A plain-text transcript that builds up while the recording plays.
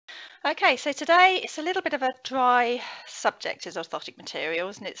Okay, so today it's a little bit of a dry subject is orthotic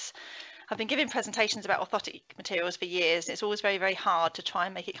materials, and I've been giving presentations about orthotic materials for years, and it's always very, very hard to try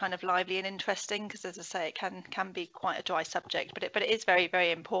and make it kind of lively and interesting because, as I say, it can be quite a dry subject, but it is very,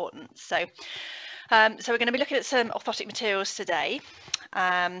 very important. So we're going to be looking at some orthotic materials today.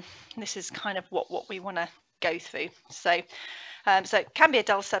 This is kind of what we want to go through. So it can be a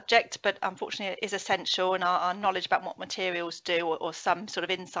dull subject, but unfortunately it is essential, and our knowledge about what materials do, or some sort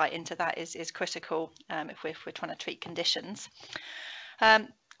of insight into that is critical if we're trying to treat conditions.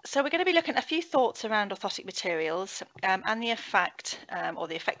 So we're going to be looking at a few thoughts around orthotic materials and the effect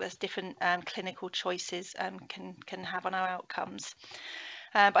that different clinical choices can have on our outcomes.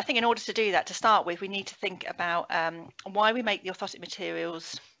 But I think in order to do that, to start with, we need to think about why we make the orthotic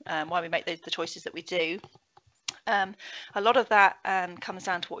materials, why we make the choices that we do. A lot of that comes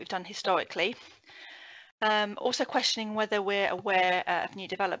down to what we've done historically. Also questioning whether we're aware of new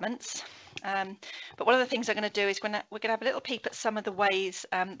developments. But one of the things I'm going to do is we're going to have a little peep at some of the ways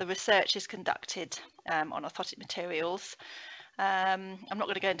the research is conducted on orthotic materials. I'm not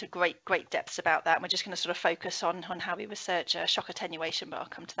going to go into great depths about that. We're just going to sort of focus on how we research shock attenuation, but I'll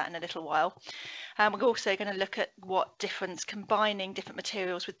come to that in a little while. We're also going to look at what difference combining different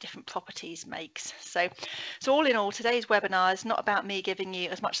materials with different properties makes. So all in all, today's webinar is not about me giving you,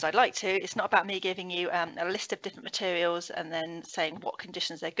 as much as I'd like to, it's not about me giving you a list of different materials and then saying what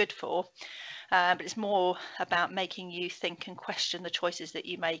conditions they're good for. But it's more about making you think and question the choices that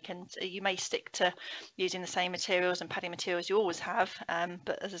you make, and you may stick to using the same materials and padding materials you always have,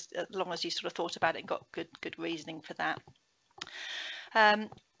 but as long as you sort of thought about it and got good reasoning for that.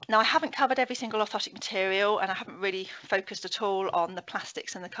 Now, I haven't covered every single orthotic material, and I haven't really focused at all on the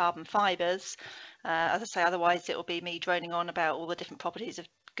plastics and the carbon fibres. As I say, otherwise it will be me droning on about all the different properties of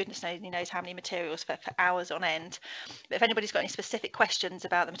goodness knows how many materials for hours on end. But if anybody's got any specific questions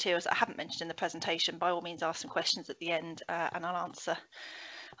about the materials that I haven't mentioned in the presentation, by all means ask some questions at the end, and I'll answer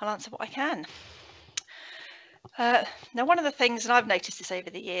what I can. Now, one of the things, and I've noticed this over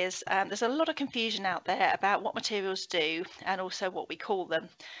the years, there's a lot of confusion out there about what materials do and also what we call them.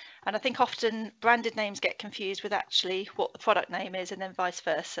 And I think often branded names get confused with actually what the product name is, and then vice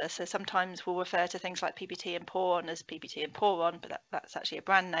versa. So sometimes we'll refer to things like PPT and Poron as PPT and Poron, but that's actually a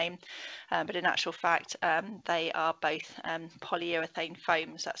brand name. But in actual fact, they are both polyurethane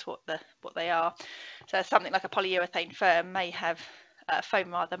foams. That's what they are. So something like a polyurethane foam might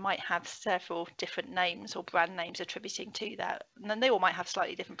have several different names or brand names attributing to that, and then they all might have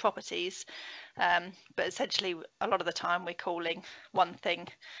slightly different properties, but essentially a lot of the time we're calling one thing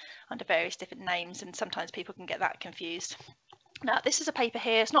under various different names, and sometimes people can get that confused. Now, this is a paper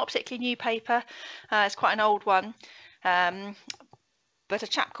here. It's not a particularly new paper, it's quite an old one, but a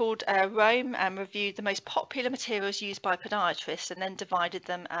chap called Rome reviewed the most popular materials used by podiatrists and then divided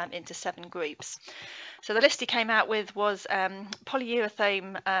them into 7 groups. So the list he came out with was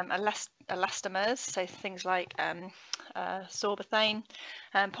polyurethane elastomers, so things like sorbethane,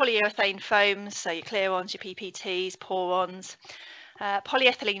 polyurethane foams, so your Clearons, your PPTs, Porons,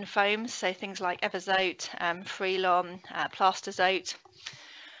 polyethylene foams, so things like Everzote, Freelon, Plastazote,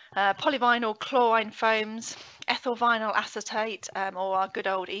 polyvinyl chlorine foams, ethyl vinyl acetate, or our good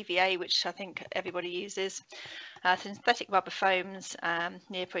old EVA, which I think everybody uses, synthetic rubber foams,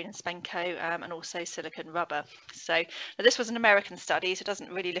 neoprene and Spenco, and also silicone rubber. So this was an American study, so it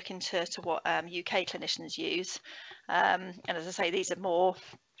doesn't really look into what UK clinicians use. And as I say, these are more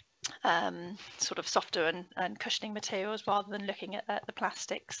sort of softer and cushioning materials rather than looking at the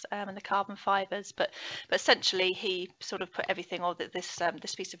plastics and the carbon fibres, but essentially he sort of put everything, or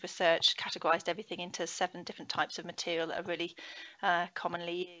this piece of research categorised everything into 7 different types of material that are really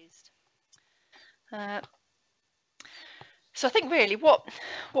commonly used. So I think really what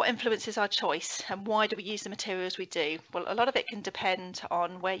influences our choice, and why do we use the materials we do? Well, a lot of it can depend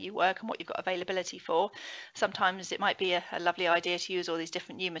on where you work and what you've got availability for. Sometimes it might be a lovely idea to use all these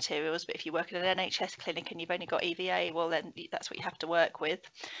different new materials, but if you work in an NHS clinic and you've only got EVA, well then that's what you have to work with.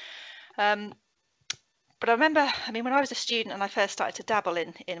 But I remember, when I was a student and I first started to dabble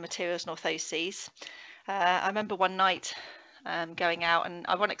in materials and orthoses, I remember one night going out, and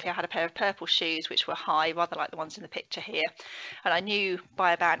ironically I had a pair of purple shoes which were high, rather like the ones in the picture here, and I knew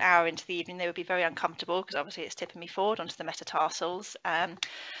by about an hour into the evening they would be very uncomfortable because obviously it's tipping me forward onto the metatarsals.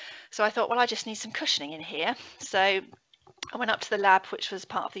 So I thought, well, I just need some cushioning in here. So I went up to the lab, which was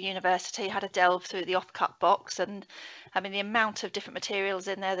part of the university, had a delve through the off-cut box, and the amount of different materials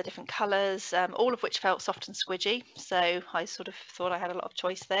in there, the different colours, all of which felt soft and squidgy, so I sort of thought I had a lot of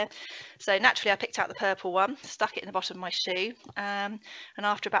choice there. So naturally I picked out the purple one, stuck it in the bottom of my shoe, and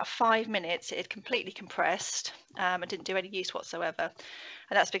after about 5 minutes it had completely compressed and didn't do any use whatsoever.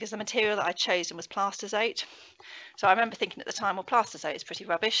 and that's because the material that I'd chosen was plastizote. So I remember thinking at the time, well, plastizote is pretty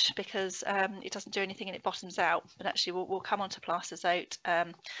rubbish because it doesn't do anything and it bottoms out. But actually, we'll come on to plastizote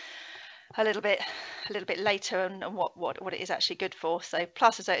a little bit later, and what it is actually good for. So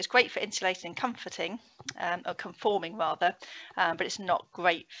plastizote is great for insulating and comforting, or conforming rather, but it's not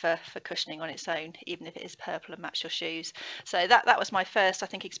great for cushioning on its own, even if it is purple and match your shoes. So that was my first, I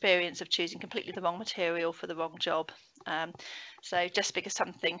think, experience of choosing completely the wrong material for the wrong job. So just because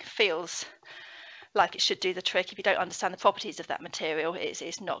something feels like it should do the trick, if you don't understand the properties of that material,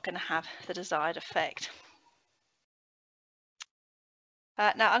 it's not going to have the desired effect.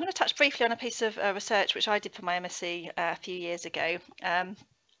 Now, I'm going to touch briefly on a piece of research which I did for my MSc a few years ago.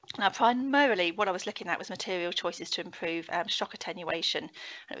 Now, primarily what I was looking at was material choices to improve shock attenuation, and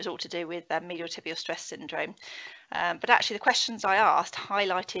it was all to do with medial tibial stress syndrome. But actually, the questions I asked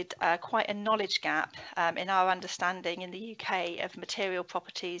highlighted quite a knowledge gap in our understanding in the UK of material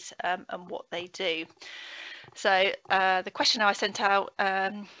properties and what they do. So the questionnaire I sent out,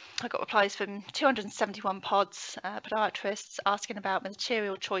 I got replies from 271 pods, podiatrists, asking about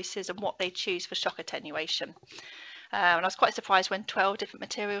material choices and what they choose for shock attenuation. And I was quite surprised when 12 different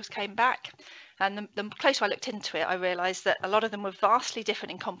materials came back. And the closer I looked into it, I realised that a lot of them were vastly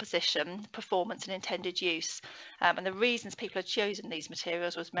different in composition, performance and intended use. And the reasons people had chosen these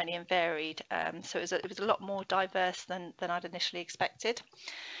materials was many and varied. So it was a lot more diverse than I'd initially expected.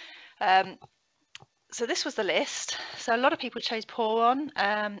 So this was the list. So a lot of people chose Poron,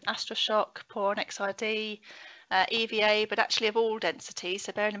 Astroshock, Poron XRD, EVA, but actually of all densities.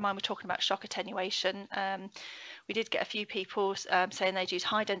 So bearing in mind we're talking about shock attenuation, we did get a few people saying they'd use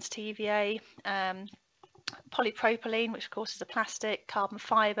high density EVA, polypropylene, which of course is a plastic, carbon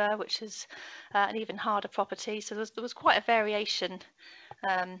fibre, which is an even harder property. So there was quite a variation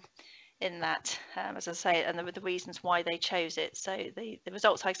in that, as I say, and the reasons why they chose it. So the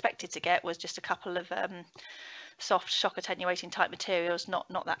results I expected to get was just a couple of soft shock attenuating type materials,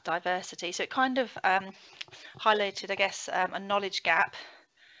 not that diversity. So it kind of highlighted, I guess, a knowledge gap,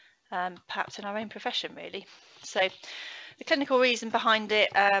 perhaps in our own profession, really. So the clinical reason behind it,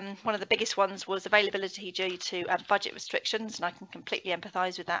 one of the biggest ones was availability due to budget restrictions, and I can completely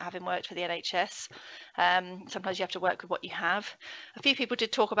empathise with that, having worked for the NHS. Sometimes you have to work with what you have. A few people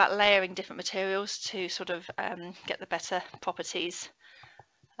did talk about layering different materials to sort of get the better properties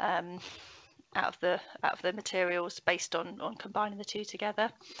out of the materials based on combining the two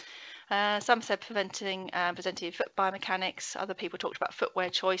together. Some said presenting foot biomechanics. Other people talked about footwear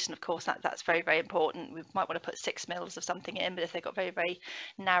choice, and of course that's very, very important. We might want to put 6 mils of something in, but if they've got very, very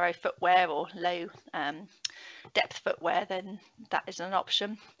narrow footwear or low depth footwear, then that isn't an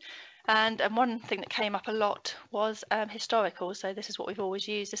option. And one thing that came up a lot was historical. So this is what we've always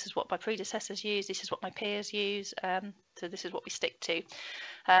used, this is what my predecessors used, this is what my peers use, so this is what we stick to.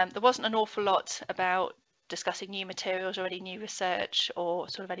 There wasn't an awful lot about discussing new materials or any new research or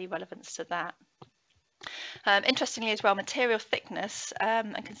sort of any relevance to that. Interestingly as well, material thickness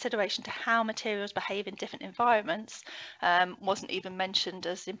and consideration to how materials behave in different environments wasn't even mentioned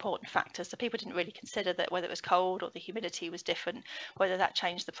as important factors. So people didn't really consider that whether it was cold or the humidity was different, whether that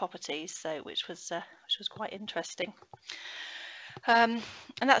changed the properties. So which was quite interesting. And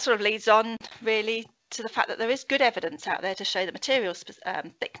that sort of leads on really to the fact that there is good evidence out there to show that material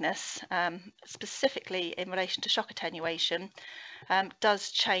thickness, specifically in relation to shock attenuation,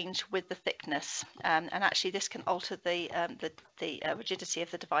 does change with the thickness, and actually this can alter the rigidity of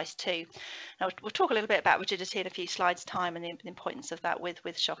the device too. Now we'll talk a little bit about rigidity in a few slides' time and the importance of that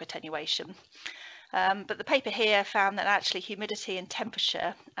with shock attenuation. But the paper here found that actually humidity and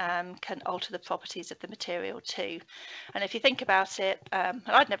temperature can alter the properties of the material too. And if you think about it, and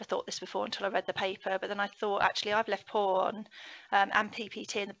I'd never thought this before until I read the paper, but then I thought actually I've left Poron and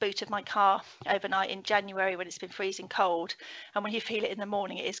PPT in the boot of my car overnight in January when it's been freezing cold, and when you feel it in the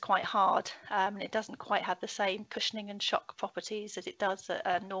morning it is quite hard, and it doesn't quite have the same cushioning and shock properties as it does at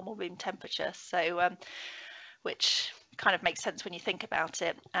a normal room temperature. So which kind of makes sense when you think about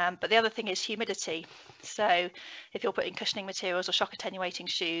it. But the other thing is humidity. So if you're putting cushioning materials or shock attenuating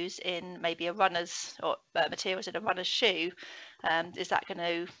shoes in maybe a runner's or materials in a runner's shoe, is that going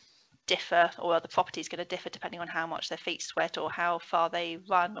to differ, or are the properties going to differ depending on how much their feet sweat or how far they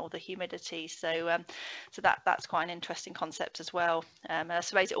run or the humidity? So that's quite an interesting concept as well. I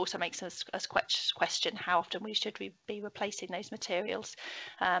suppose it also makes us question how often we should be replacing those materials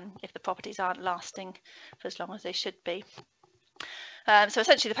if the properties aren't lasting for as long as they should be. So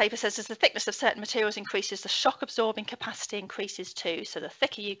essentially the paper says as the thickness of certain materials increases, the shock absorbing capacity increases too. So the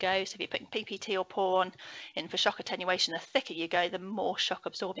thicker you go, so if you're putting PPT or PORN in for shock attenuation, the thicker you go, the more shock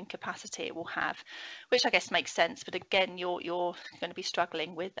absorbing capacity it will have, which I guess makes sense. But again, you're going to be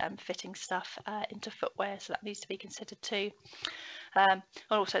struggling with fitting stuff into footwear, so that needs to be considered too. And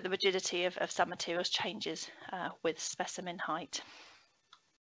also the rigidity of some materials changes with specimen height.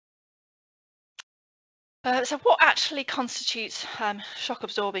 So what actually constitutes shock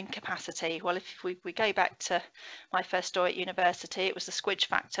absorbing capacity? Well, if we go back to my first story at university, it was the squidge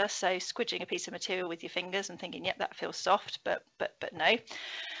factor. So squidging a piece of material with your fingers and thinking, yep, that feels soft, but no.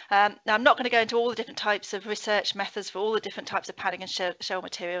 Now, I'm not going to go into all the different types of research methods for all the different types of padding and shell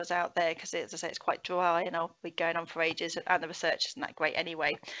materials out there, because as I say, it's quite dry and I'll be going on for ages, and the research isn't that great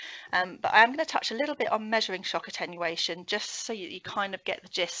anyway. But I am going to touch a little bit on measuring shock attenuation, just so you kind of get the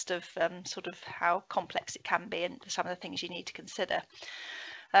gist of sort of how complex it can be and some of the things you need to consider.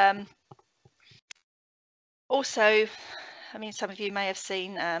 Also, I mean, some of you may have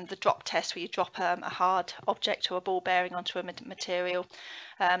seen the drop test where you drop a hard object or a ball bearing onto a material.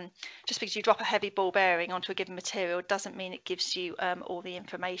 Just because you drop a heavy ball bearing onto a given material doesn't mean it gives you all the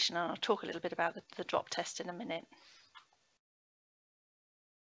information. And I'll talk a little bit about the drop test in a minute.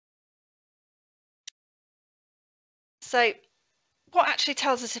 So what actually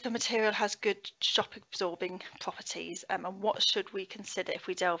tells us if a material has good shock absorbing properties, and what should we consider if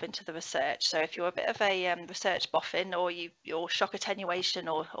we delve into the research? So if you're a bit of a research boffin, or your shock attenuation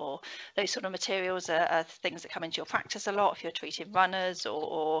or those sort of materials are things that come into your practice a lot, if you're treating runners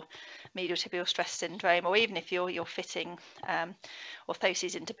or medial tibial stress syndrome, or even if you're fitting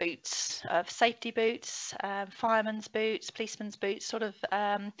orthoses into boots, safety boots, fireman's boots, policeman's boots, sort of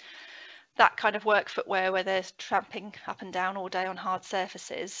that kind of work footwear where they're tramping up and down all day on hard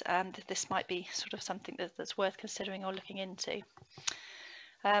surfaces, this might be sort of something that's worth considering or looking into.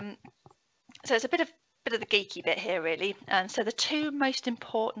 So it's a bit of the geeky bit here, really. And so the two most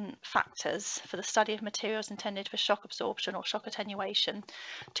important factors for the study of materials intended for shock absorption or shock attenuation,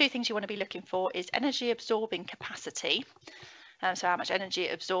 two things you want to be looking for is energy absorbing capacity. So how much energy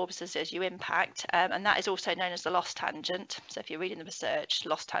it absorbs as you impact, and that is also known as the loss tangent. So if you're reading the research,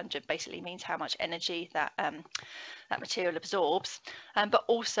 loss tangent basically means how much energy that that material absorbs, but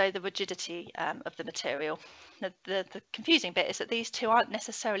also the rigidity of the material. The confusing bit is that these two aren't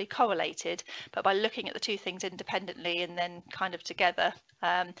necessarily correlated, but by looking at the two things independently and then kind of together,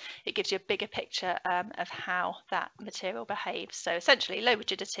 it gives you a bigger picture of how that material behaves. So essentially low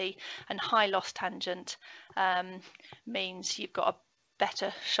rigidity and high loss tangent means you've got a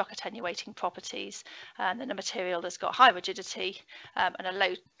better shock attenuating properties than a material that's got high rigidity and a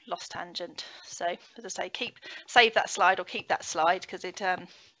low loss tangent. So as I say, save that slide or keep that slide, because it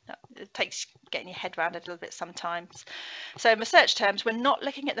takes getting your head around it a little bit sometimes. So in research terms, we're not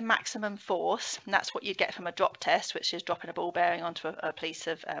looking at the maximum force, and that's what you'd get from a drop test, which is dropping a ball bearing onto a piece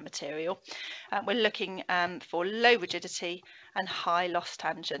of material. We're looking for low rigidity and high loss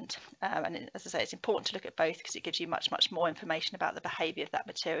tangent, and as I say, it's important to look at both because it gives you much more information about the behaviour of that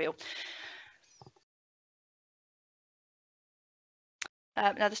material.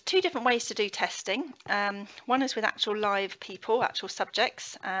 Now there's two different ways to do testing. One is with actual live people, actual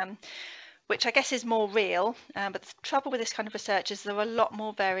subjects, which I guess is more real, but the trouble with this kind of research is there are a lot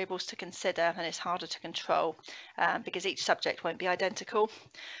more variables to consider and it's harder to control because each subject won't be identical.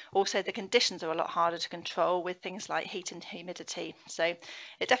 Also, the conditions are a lot harder to control with things like heat and humidity. So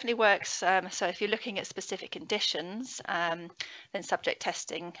it definitely works. So if you're looking at specific conditions, then subject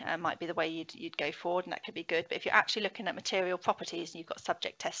testing might be the way you'd go forward, and that could be good. But if you're actually looking at material properties and you've got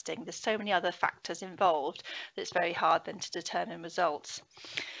subject testing, there's so many other factors involved that it's very hard then to determine results.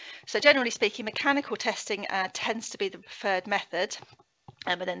 So generally speaking, mechanical testing tends to be the preferred method,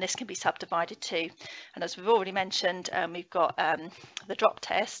 but then this can be subdivided too. And as we've already mentioned, we've got the drop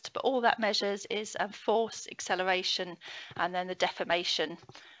test, but all that measures is force, acceleration, and then the deformation,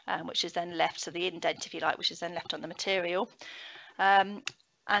 which is then left, so the indent, if you like, which is then left on the material.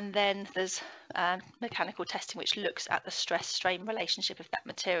 And then there's mechanical testing, which looks at the stress-strain relationship of that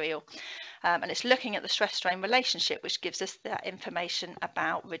material. And it's looking at the stress-strain relationship, which gives us that information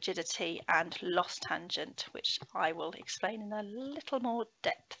about rigidity and loss tangent, which I will explain in a little more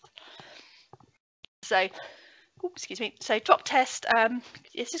depth. So, excuse me. So drop test,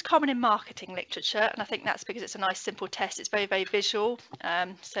 this is common in marketing literature, and I think that's because it's a nice simple test. It's very visual,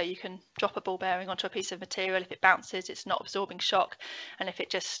 so you can drop a ball bearing onto a piece of material. If it bounces, it's not absorbing shock, and if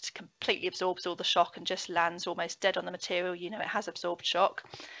it just completely absorbs all the shock and just lands almost dead on the material, you know it has absorbed shock.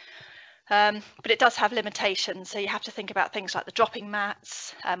 But it does have limitations, so you have to think about things like the dropping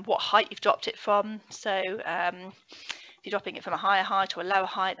mats, what height you've dropped it from. So If you're dropping it from a higher height or a lower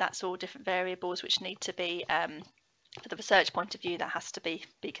height, that's all different variables which need to be, for the research point of view, that has to be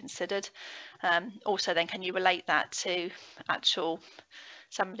considered. Also then, can you relate that to actual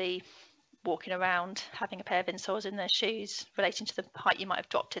somebody walking around having a pair of insoles in their shoes, relating to the height you might have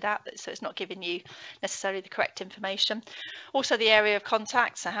dropped it at, so it's not giving you necessarily the correct information. Also the area of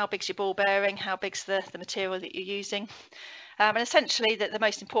contact, so how big's your ball bearing, how big's the material that you're using. And essentially the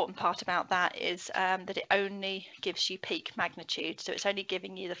most important part about that is that it only gives you peak magnitude, so it's only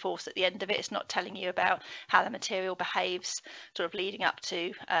giving you the force at the end of it. It's not telling you about how the material behaves sort of leading up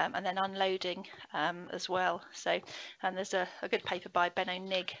to and then unloading as well. So there's a good paper by Benno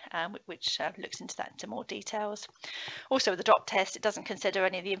Nig which looks into that into more details. Also with the drop test, it doesn't consider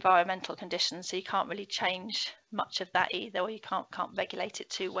any of the environmental conditions, so you can't really change much of that either, or you can't regulate it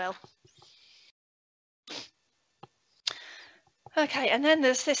too well. Okay, and then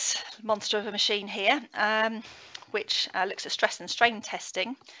there's this monster of a machine here, which looks at stress and strain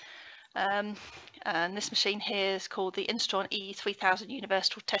testing. And this machine here is called the Instron E3000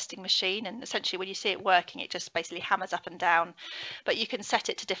 Universal Testing Machine, and essentially when you see it working, it just basically hammers up and down, but you can set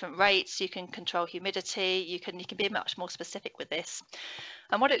it to different rates, you can control humidity, you can be much more specific with this.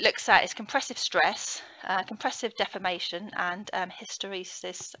 And what it looks at is compressive stress, compressive deformation, and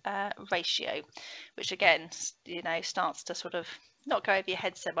hysteresis ratio, which again, you know, starts to sort of not go over your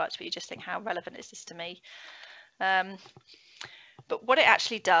head so much, but you just think, how relevant is this to me? But what it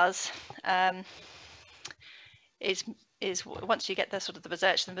actually does is once you get the sort of the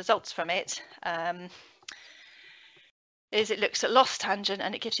research and the results from it, is it looks at loss tangent,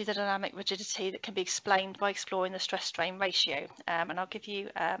 and it gives you the dynamic rigidity that can be explained by exploring the stress-strain ratio. And I'll give you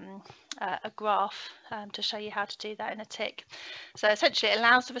a graph to show you how to do that in a tick. So essentially it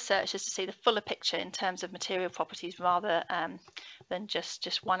allows the researchers to see the fuller picture in terms of material properties rather than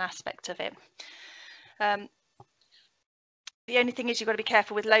just one aspect of it. The only thing is you've got to be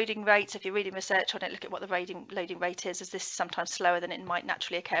careful with loading rates. If you're reading research on it, look at what the loading rate is, as this is sometimes slower than it might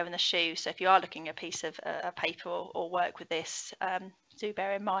naturally occur in the shoe. So if you are looking at a piece of a paper or work with this, do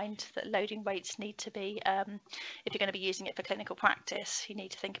bear in mind that loading rates need to be, if you're going to be using it for clinical practice, you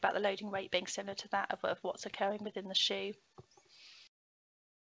need to think about the loading rate being similar to that of what's occurring within the shoe.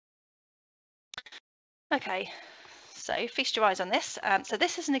 Okay. So feast your eyes on this. So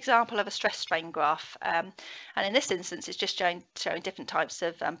this is an example of a stress strain graph, and in this instance it's just showing different types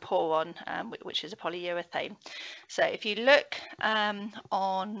of poron, which is a polyurethane. So if you look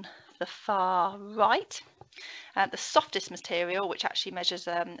on the far right, the softest material, which actually measures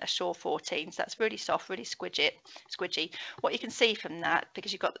a Shaw 14, so that's really soft, really squidgy. What you can see from that,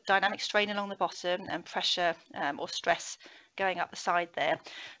 because you've got dynamic strain along the bottom and pressure or stress going up the side there.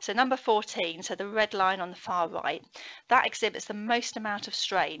 So number 14, so the red line on the far right, that exhibits the most amount of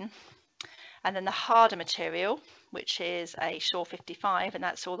strain, and then the harder material, which is a Shaw 55, and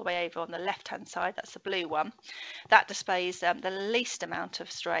that's all the way over on the left hand side, that's the blue one, that displays the least amount of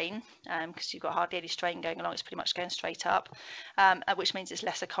strain, because you've got hardly any strain going along, it's pretty much going straight up, which means it's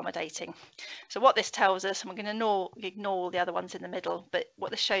less accommodating. So what this tells us, and we're going to ignore the other ones in the middle, but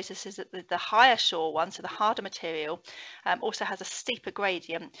what this shows us is that the higher Shaw one, so the harder material, also has a steeper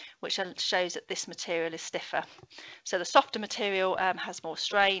gradient, which shows that this material is stiffer. So the softer material has more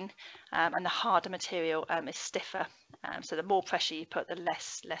strain, and the harder material is stiffer. So the more pressure you put, the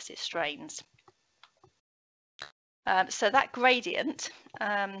less it strains. So that gradient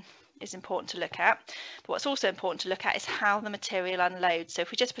is important to look at, but what's also important to look at is how the material unloads. So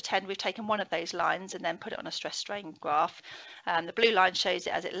if we just pretend we've taken one of those lines and then put it on a stress strain graph, the blue line shows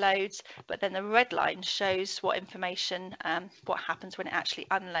it as it loads, but then the red line shows what information, what happens when it actually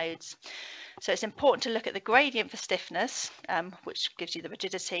unloads. So it's important to look at the gradient for stiffness, which gives you the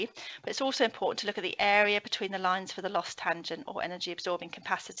rigidity, but it's also important to look at the area between the lines for the loss tangent or energy absorbing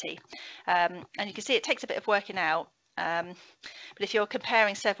capacity. And you can see it takes a bit of working out. But if you're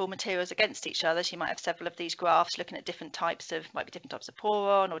comparing several materials against each other, so you might have several of these graphs looking at different types of, might be different types of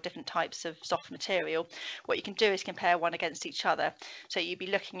poron or different types of soft material, what you can do is compare one against each other. So you'd be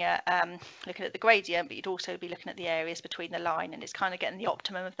looking at the gradient, but you'd also be looking at the areas between the line, and it's kind of getting the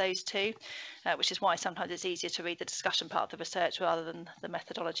optimum of those two, which is why sometimes it's easier to read the discussion part of the research rather than the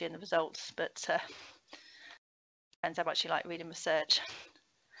methodology and the results, but depends how much you like reading research.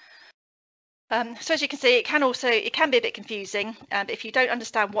 So as you can see, it can be a bit confusing, but if you don't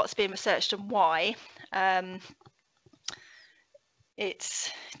understand what's being researched and why,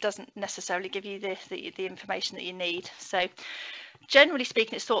 it doesn't necessarily give you the information that you need. So generally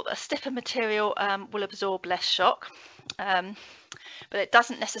speaking, it's thought that a stiffer material will absorb less shock. But it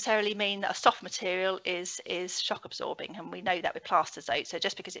doesn't necessarily mean that a soft material is shock absorbing, and we know that with plastozote. So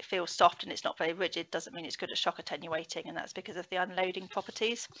just because it feels soft and it's not very rigid doesn't mean it's good at shock attenuating, and that's because of the unloading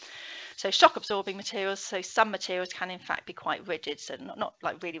properties. So shock absorbing materials, so some materials can in fact be quite rigid, so not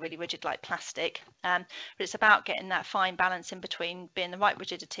like really rigid like plastic, but it's about getting that fine balance in between being the right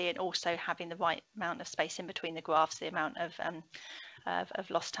rigidity and also having the right amount of space in between the grafts, the amount of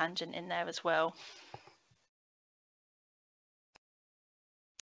loss tangent in there as well.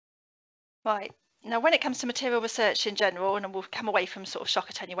 Right. Now, when it comes to material research in general, and we'll come away from sort of shock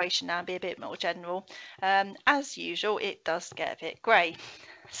attenuation now and be a bit more general, as usual, it does get a bit grey.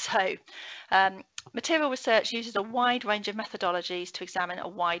 So, material research uses a wide range of methodologies to examine a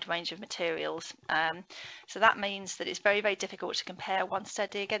wide range of materials. So that means that it's very difficult to compare one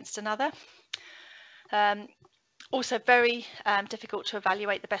study against another. Also very difficult to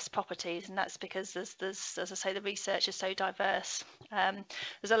evaluate the best properties, and that's because there's as I say, the research is so diverse.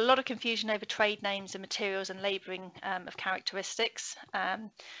 There's a lot of confusion over trade names and materials and labelling of characteristics.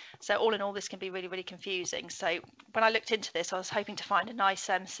 So all in all, this can be really confusing. So when I looked into this, I was hoping to find a nice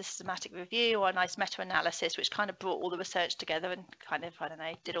systematic review or a nice meta-analysis which kind of brought all the research together and kind of, I don't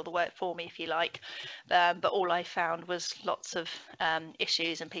know, did all the work for me, if you like. But all I found was lots of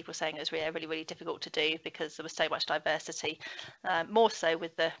issues and people saying it was really difficult to do because there was so much diversity, more so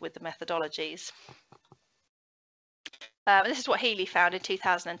with the methodologies. This is what Healy found in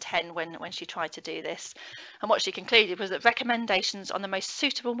 2010 when she tried to do this, and what she concluded was that recommendations on the most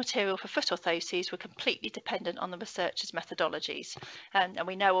suitable material for foot orthoses were completely dependent on the researchers' methodologies, and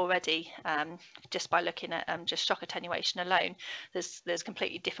we know already just by looking at just shock attenuation alone, there's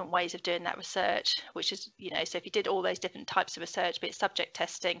completely different ways of doing that research, which is, you know, so if you did all those different types of research, be it subject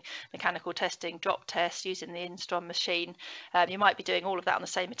testing, mechanical testing, drop tests, using the Instron machine, you might be doing all of that on the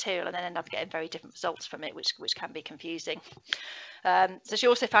same material and then end up getting very different results from it, which can be confusing. So she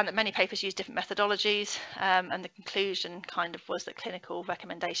also found that many papers use different methodologies, and the conclusion kind of was that clinical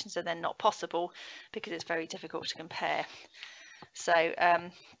recommendations are then not possible because it's very difficult to compare. So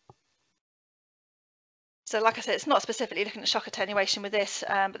like I said, it's not specifically looking at shock attenuation with this,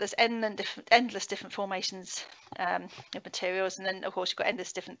 but there's endless different formations of materials, and then of course you've got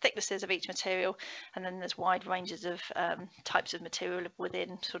endless different thicknesses of each material, and then there's wide ranges of types of material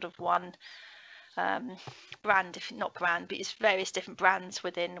within sort of one brand, if not brand, but it's various different brands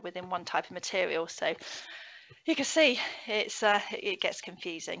within one type of material. So you can see it gets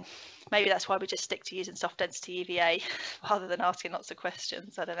confusing. Maybe that's why we just stick to using soft density EVA rather than asking lots of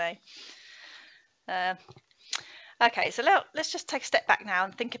questions. I don't know. Okay, so let's just take a step back now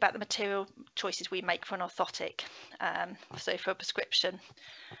and think about the material choices we make for an orthotic, so for a prescription.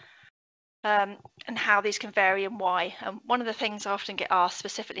 And how these can vary and why. One of the things I often get asked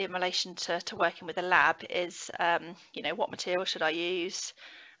specifically in relation to working with a lab is, you know, what material should I use?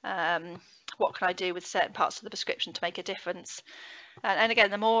 What can I do with certain parts of the prescription to make a difference? And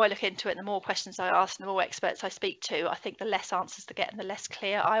again, the more I look into it, the more questions I ask, and the more experts I speak to, I think the less answers to get and the less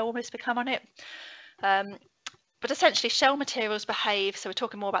clear I almost become on it. But essentially, shell materials behave, so we're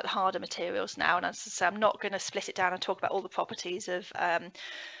talking more about the harder materials now, and as I say, I'm not going to split it down and talk about all the properties of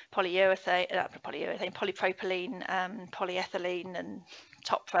polypropylene, polyethylene, and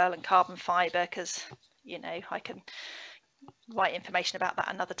top pearl and carbon fibre, because, you know, I can write information about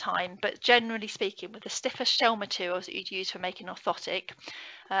that another time. But generally speaking, with the stiffer shell materials that you'd use for making orthotic,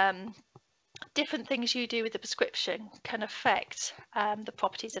 different things you do with the prescription can affect the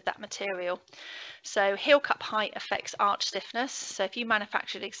properties of that material. So heel cup height affects arch stiffness. So if you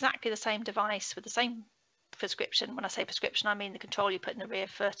manufactured exactly the same device with the same prescription, when I say prescription, I mean the control you put in the rear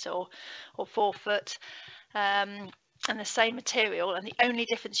foot or forefoot, and the same material, and the only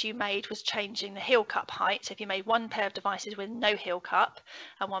difference you made was changing the heel cup height. So if you made one pair of devices with no heel cup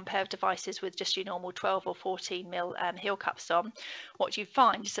and one pair of devices with just your normal 12 or 14 mil heel cups on, what you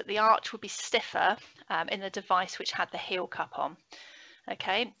find is that the arch would be stiffer in the device which had the heel cup on.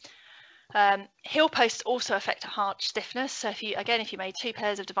 Okay. Heel posts also affect arch stiffness. So if you made two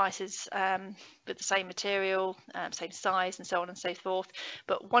pairs of devices with the same material, same size, and so on and so forth,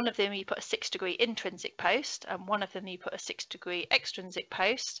 but one of them you put a 6-degree intrinsic post and one of them you put a 6-degree extrinsic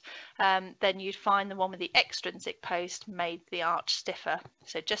post, then you'd find the one with the extrinsic post made the arch stiffer.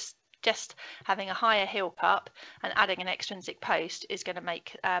 So just having a higher heel cup and adding an extrinsic post is going to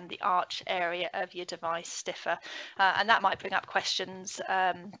make the arch area of your device stiffer, and that might bring up questions.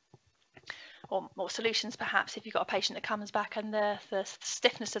 or solutions perhaps if you've got a patient that comes back and the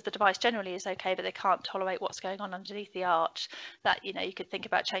stiffness of the device generally is okay, but they can't tolerate what's going on underneath the arch, that you could think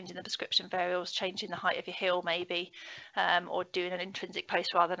about changing the prescription variables, changing the height of your heel maybe, or doing an intrinsic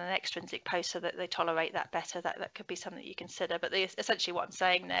post rather than an extrinsic post so that they tolerate that better. That could be something you consider. But essentially what I'm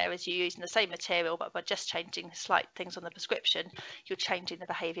saying there is you're using the same material, but by just changing slight things on the prescription, you're changing the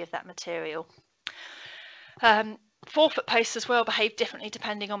behaviour of that material. Forefoot posts as well behave differently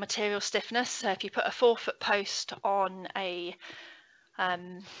depending on material stiffness. So if you put a forefoot post on a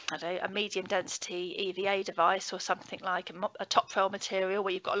medium density EVA device or something like a top rail material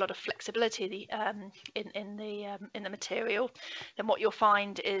where you've got a lot of flexibility in the material, then what you'll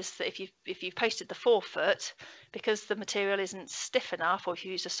find is that if you've posted the forefoot, because the material isn't stiff enough, or if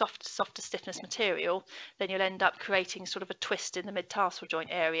you use a softer stiffness material, then you'll end up creating sort of a twist in the mid-tarsal joint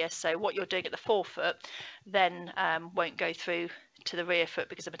area. So what you're doing at the forefoot then won't go through to the rear foot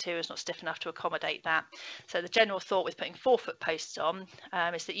because the material is not stiff enough to accommodate that. So the general thought with putting forefoot posts on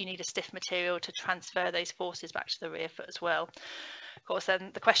is that you need a stiff material to transfer those forces back to the rear foot as well. Of course,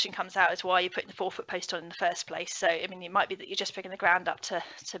 then the question comes out is why you're putting the forefoot post on in the first place. So I mean, it might be that you're just bringing the ground up to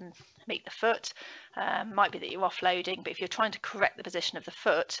meet the foot, might be that you're offloading, but if you're trying to correct the position of the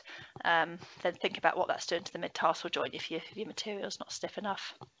foot, then think about what that's doing to the mid-tarsal joint if your material is not stiff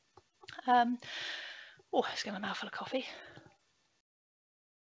enough. Oh, I was getting a mouthful of coffee.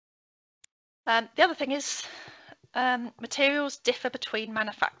 The other thing is materials differ between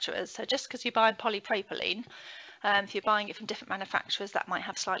manufacturers. So just because you're buying polypropylene, if you're buying it from different manufacturers, that might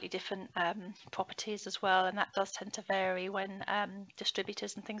have slightly different properties as well, and that does tend to vary when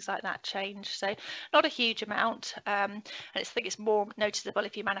distributors and things like that change. So not a huge amount, and I think it's more noticeable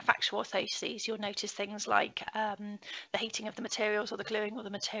if you manufacture orthoses. You'll notice things like the heating of the materials or the gluing of the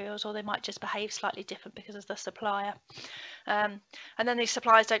materials, or they might just behave slightly different because of the supplier. And then these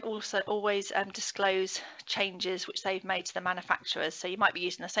suppliers don't also always disclose changes which they've made to the manufacturers. So you might be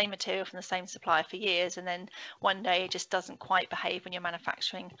using the same material from the same supplier for years, and then one day it just doesn't quite behave when you're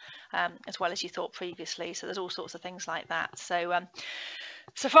manufacturing as well as you thought previously. So there's all sorts of things like that. So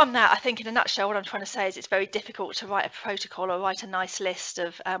so from that, I think in a nutshell, what I'm trying to say is it's very difficult to write a protocol or write a nice list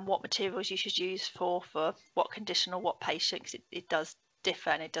of what materials you should use for what condition or what patient, because it does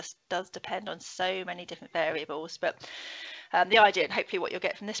differ, and it does depend on so many different variables. But the idea, and hopefully what you'll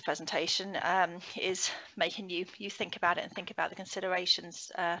get from this presentation, is making you think about it and think about the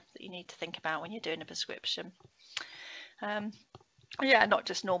considerations that you need to think about when you're doing a prescription. Yeah, not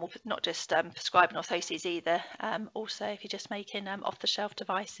just prescribing orthoses either. Also, if you're just making off-the-shelf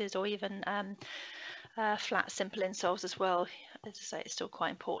devices, or even flat, simple insoles as well, as I say, it's still quite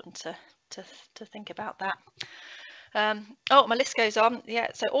important to think about that. Oh, my list goes on. Yeah,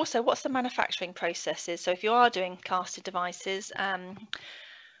 so also what's the manufacturing processes? So if you are doing casted devices,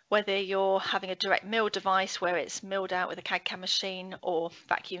 whether you're having a direct mill device where it's milled out with a CAD/CAM machine or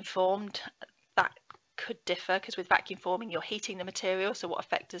vacuum formed, that could differ, because with vacuum forming you're heating the material, so what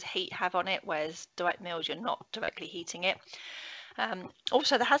effect does heat have on it, whereas direct mills you're not directly heating it.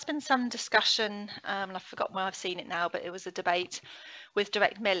 Also, there has been some discussion, and I've forgotten where I've seen it now, but it was a debate with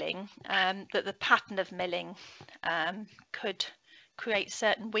direct milling, that the pattern of milling could create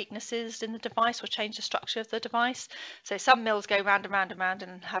certain weaknesses in the device or change the structure of the device. So some mills go round and round and round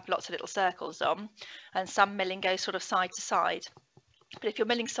and have lots of little circles on, and some milling goes sort of side to side. But if you're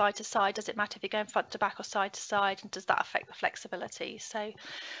milling side to side, does it matter if you're going front to back or side to side, and does that affect the flexibility? So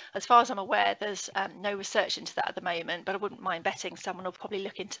as far as I'm aware, there's no research into that at the moment, but I wouldn't mind betting someone will probably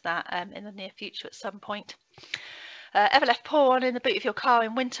look into that in the near future at some point. Ever left porn in the boot of your car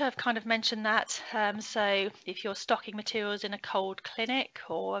in winter? I've kind of mentioned that. So if you're stocking materials in a cold clinic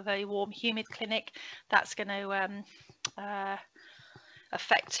or a very warm, humid clinic, that's going to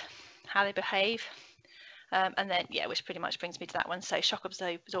affect how they behave. And then, yeah, which pretty much brings me to that one. So shock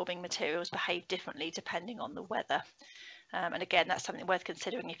absorbing materials behave differently depending on the weather. And again, that's something worth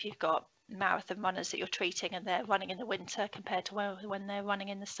considering if you've got marathon runners that you're treating and they're running in the winter compared to when they're running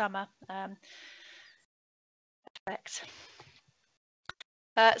in the summer.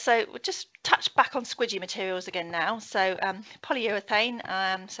 So we'll just touch back on squidgy materials again now. So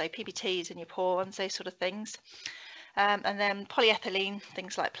polyurethane, so PBTs in your porons, those sort of things. And then polyethylene,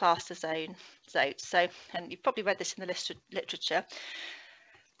 things like plastazone, zotes. So, and you've probably read this in the literature.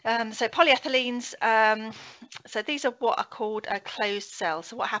 So polyethylenes, so these are what are called a closed cell.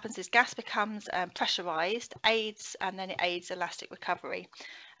 So what happens is gas becomes pressurized, and then it aids elastic recovery.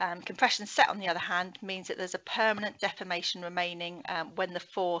 Compression set, on the other hand, means that there's a permanent deformation remaining when the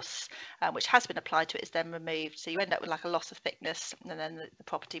force which has been applied to it is then removed. So you end up with like a loss of thickness, and then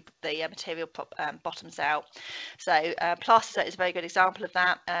the material bottoms out. So plasticite is a very good example of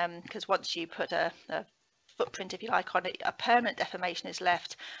that, because once you put a footprint, if you like, on it, a permanent deformation is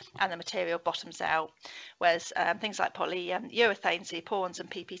left and the material bottoms out. Whereas things like polyurethanes, the pores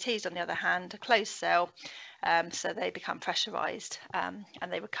and PPTs, on the other hand, are closed cell, so they become pressurized and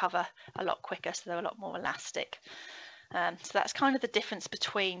they recover a lot quicker, so they're a lot more elastic. So that's kind of the difference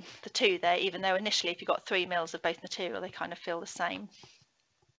between the two there, even though initially if you've got 3 mils of both material, they kind of feel the same.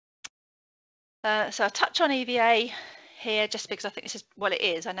 So I'll touch on EVA here just because I think this is, well, it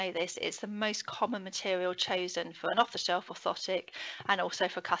is, I know this, it's the most common material chosen for an off-the-shelf orthotic and also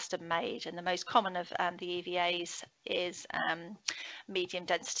for custom made, and the most common of the EVAs is medium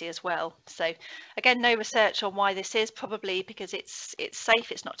density as well. So again, no research on why this is, probably because it's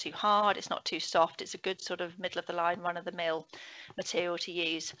safe, it's not too hard, it's not too soft, it's a good sort of middle of the line, run-of-the-mill material to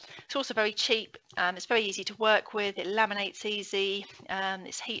use. It's also very cheap, it's very easy to work with, it laminates easy,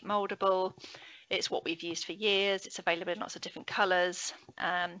 it's heat moldable. It's what we've used for years. It's available in lots of different colours.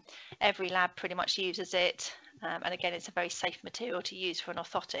 Every lab pretty much uses it. And again, it's a very safe material to use for an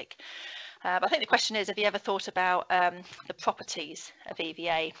orthotic. But I think the question is, have you ever thought about the properties of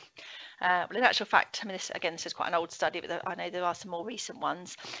EVA? Well, in actual fact, I mean, this is quite an old study, but I know there are some more recent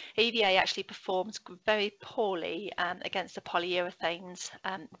ones. EVA actually performs very poorly against the polyurethanes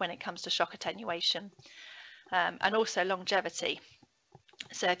when it comes to shock attenuation and also longevity.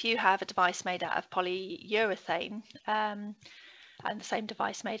 So if you have a device made out of polyurethane and the same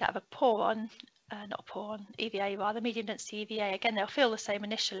device made out of a EVA rather, medium density EVA, again, they'll feel the same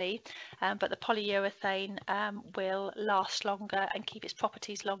initially, but the polyurethane will last longer and keep its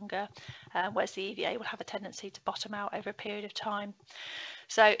properties longer, whereas the EVA will have a tendency to bottom out over a period of time.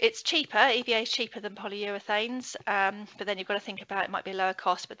 So it's cheaper, EVA is cheaper than polyurethanes, but then you've got to think about, it might be a lower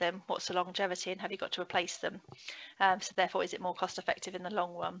cost, but then what's the longevity and have you got to replace them? So therefore, is it more cost effective in the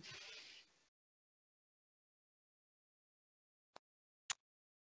long run?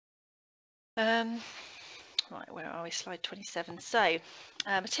 Right, where are we? Slide 27. So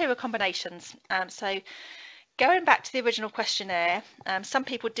material combinations. So going back to the original questionnaire, some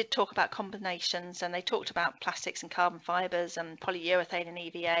people did talk about combinations, and they talked about plastics and carbon fibres and polyurethane and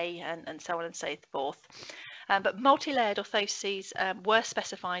EVA and so on and so forth. But multi-layered orthoses were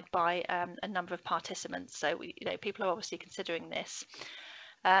specified by a number of participants, so people are obviously considering this,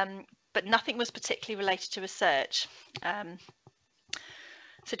 but nothing was particularly related to research.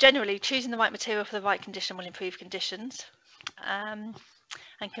 So generally, choosing the right material for the right condition will improve conditions, and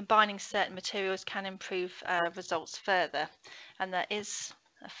combining certain materials can improve results further, and there is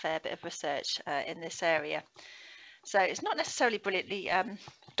a fair bit of research in this area. So it's not necessarily brilliantly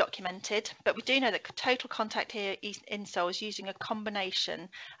documented, but we do know that total contact insoles using a combination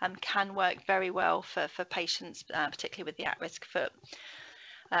can work very well for patients, particularly with the at-risk foot.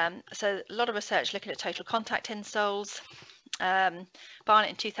 So a lot of research looking at total contact insoles.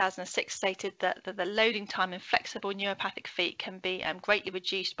 Barnett in 2006 stated that the loading time in flexible neuropathic feet can be greatly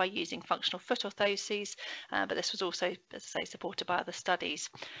reduced by using functional foot orthoses, but this was also, as I say, supported by other studies.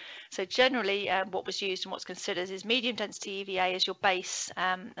 So generally what was used and what's considered is medium density EVA as your base,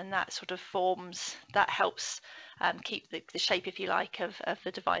 and that sort of helps keep the shape, if you like, of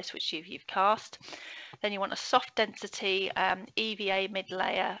the device which you've cast. Then you want a soft density EVA mid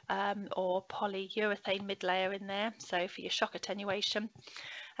layer or polyurethane mid layer in there, so for your shock attenuation,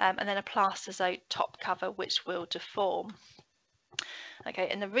 and then a plastizote top cover which will deform. Okay,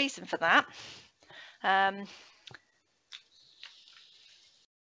 and the reason for that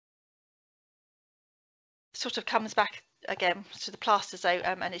sort of comes back again to the plastizote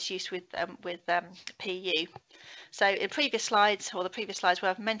and its use with PU. So in previous slides, or the previous slides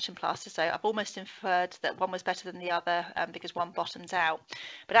where I've mentioned plastizote, I've almost inferred that one was better than the other because one bottoms out,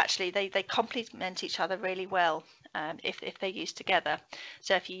 but actually they complement each other really well if they're used together.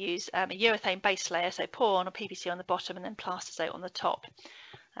 So if you use a urethane base layer, so POR or PVC on the bottom and then plastizote on the top,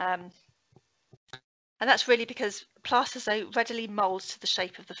 and that's really because plastizote readily molds to the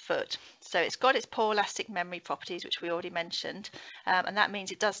shape of the foot. So it's got its pore elastic memory properties, which we already mentioned, and that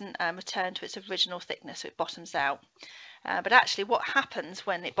means it doesn't return to its original thickness, so it bottoms out. But actually what happens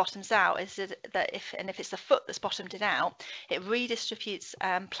when it bottoms out is that if it's the foot that's bottomed it out, it redistributes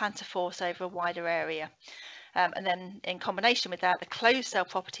plantar force over a wider area. And then in combination with that, the closed cell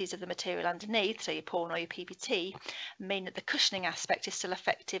properties of the material underneath, so your PORN or your PPT, mean that the cushioning aspect is still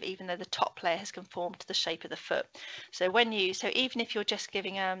effective even though the top layer has conformed to the shape of the foot. So even if you're just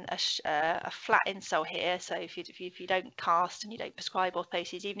giving a flat insole here, so if you don't cast and you don't prescribe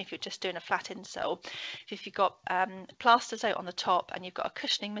orthoses, even if you're just doing a flat insole, if you've got plastozote on the top and you've got a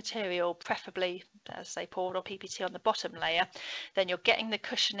cushioning material, preferably say PORN or PPT on the bottom layer, then you're getting the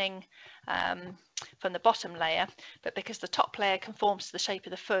cushioning from the bottom layer, but because the top layer conforms to the shape of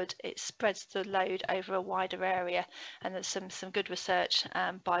the foot, it spreads the load over a wider area. And there's some good research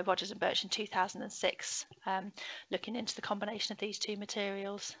by Rogers and Birch in 2006 looking into the combination of these two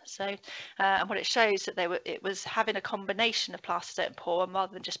materials. So and what it shows that it was having a combination of plastozote and PORN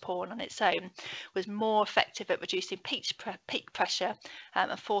rather than just PORN on its own was more effective at reducing peak pressure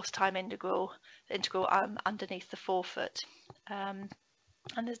and force time integral underneath the forefoot.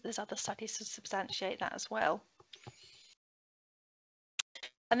 And there's other studies to substantiate that as well.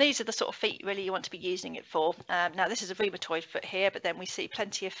 And these are the sort of feet really you want to be using it for. Now this is a rheumatoid foot here, but then we see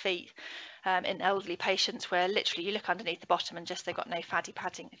plenty of feet in elderly patients where literally you look underneath the bottom and just they've got no fatty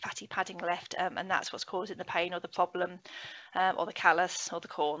padding left, and that's what's causing the pain or the problem, or the callus or the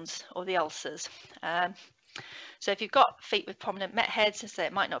corns or the ulcers. So if you've got feet with prominent met heads, so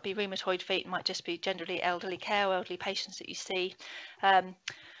it might not be rheumatoid feet, it might just be generally elderly care or elderly patients that you see,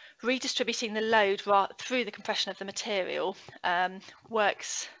 redistributing the load through the compression of the material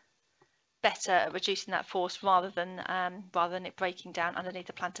works better at reducing that force rather than it breaking down underneath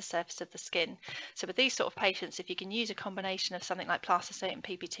the plantar surface of the skin. So with these sort of patients, if you can use a combination of something like plastozote and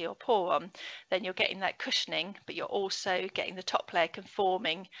PPT or PORN, then you're getting that cushioning, but you're also getting the top layer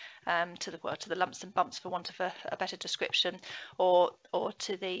conforming to the lumps and bumps, for want of a better description, or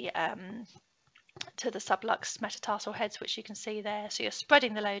to the sublux metatarsal heads, which you can see there. So you're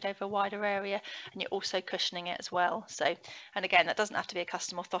spreading the load over a wider area and you're also cushioning it as well. So, and again, that doesn't have to be a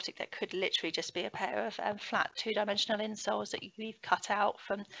custom orthotic. That could literally just be a pair of flat two-dimensional insoles that you've cut out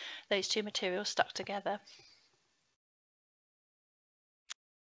from those two materials stuck together.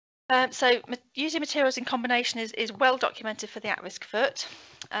 So using materials in combination is well documented for the at-risk foot.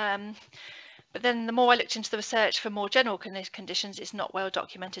 But then the more I looked into the research for more general conditions, it's not well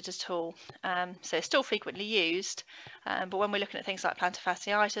documented at all. So it's still frequently used, but when we're looking at things like plantar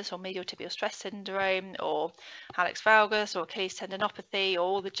fasciitis or medial tibial stress syndrome or hallux valgus or Achilles tendinopathy, or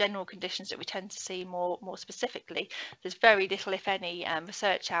all the general conditions that we tend to see more specifically, there's very little, if any,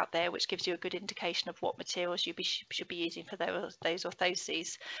 research out there which gives you a good indication of what materials you should be using for those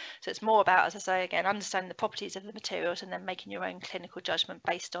orthoses. So it's more about, as I say again, understanding the properties of the materials and then making your own clinical judgment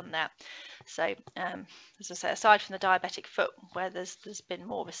based on that. So as I say, aside from the diabetic foot where there's been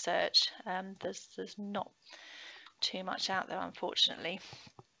more research, there's not too much out there, unfortunately.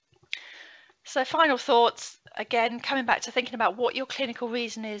 So final thoughts, again, coming back to thinking about what your clinical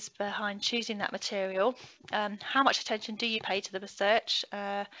reason is behind choosing that material. How much attention do you pay to the research?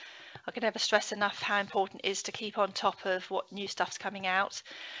 I can never stress enough how important it is to keep on top of what new stuff's coming out.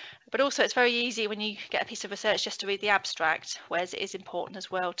 But also it's very easy when you get a piece of research just to read the abstract, whereas it is important as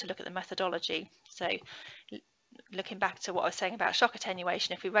well to look at the methodology. So looking back to what I was saying about shock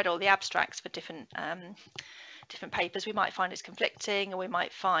attenuation, if we read all the abstracts for different papers, we might find it's conflicting, or we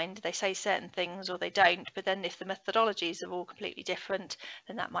might find they say certain things or they don't, but then if the methodologies are all completely different,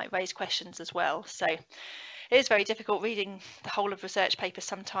 then that might raise questions as well. So it is very difficult reading the whole of research papers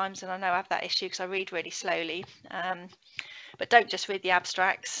sometimes, and I know I have that issue because I read really slowly. But don't just read the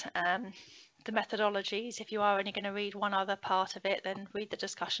abstracts, the methodologies. If you are only going to read one other part of it, then read the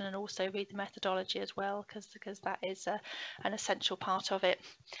discussion and also read the methodology as well, because that is an essential part of it.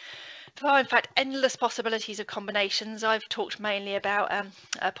 There are in fact endless possibilities of combinations. I've talked mainly about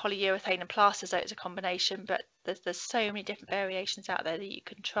polyurethane and plastozote as a combination, but there's so many different variations out there that you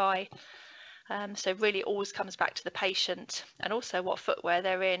can try. So really it always comes back to the patient and also what footwear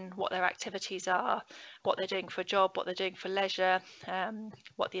they're in, what their activities are, what they're doing for a job, what they're doing for leisure,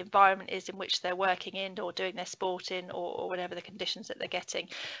 what the environment is in which they're working in or doing their sport in, or whatever the conditions that they're getting.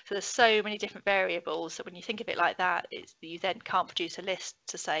 So there's so many different variables that when you think of it like that, you then can't produce a list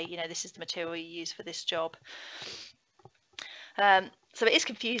to say, you know, this is the material you use for this job. So it is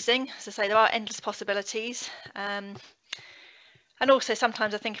confusing. As I say, there are endless possibilities. And also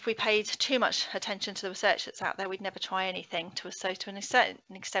sometimes I think if we paid too much attention to the research that's out there, we'd never try anything. So to a certain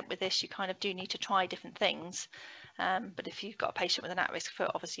extent with this, you kind of do need to try different things. But if you've got a patient with an at-risk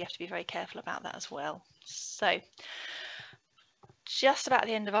foot, obviously you have to be very careful about that as well. So just about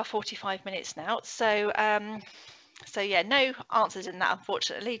the end of our 45 minutes now. So yeah, no answers in that,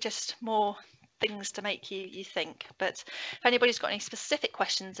 unfortunately, just more things to make you think. But if anybody's got any specific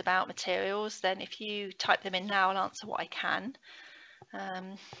questions about materials, then if you type them in now, I'll answer what I can.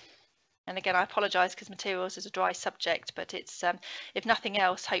 And again, I apologise because materials is a dry subject, but it's if nothing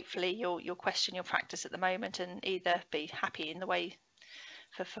else, hopefully you'll question your practice at the moment and either be happy in the way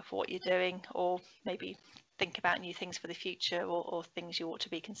for what you're doing, or maybe think about new things for the future, or things you ought to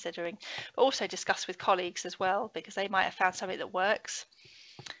be considering. But also discuss with colleagues as well, because they might have found something that works,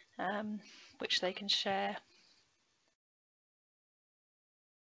 which they can share.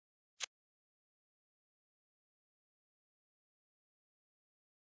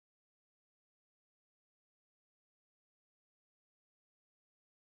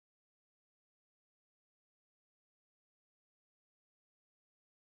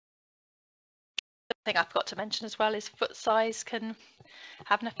 Thing I forgot to mention as well is foot size can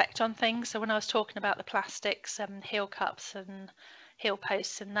have an effect on things. So when I was talking about the plastics, heel cups and heel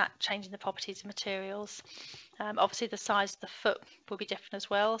posts and that changing the properties of materials, obviously the size of the foot will be different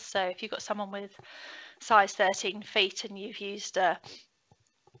as well. So if you've got someone with size 13 feet and you've used a,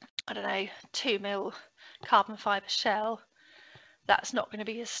 I don't know, 2mm carbon fibre shell, that's not going to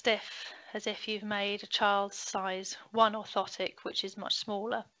be as stiff as if you've made a child's size 1 orthotic, which is much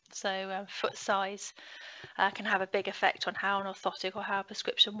smaller. So foot size can have a big effect on how an orthotic or how a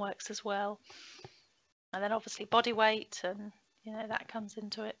prescription works as well. And then obviously body weight, and that comes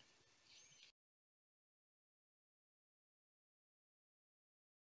into it.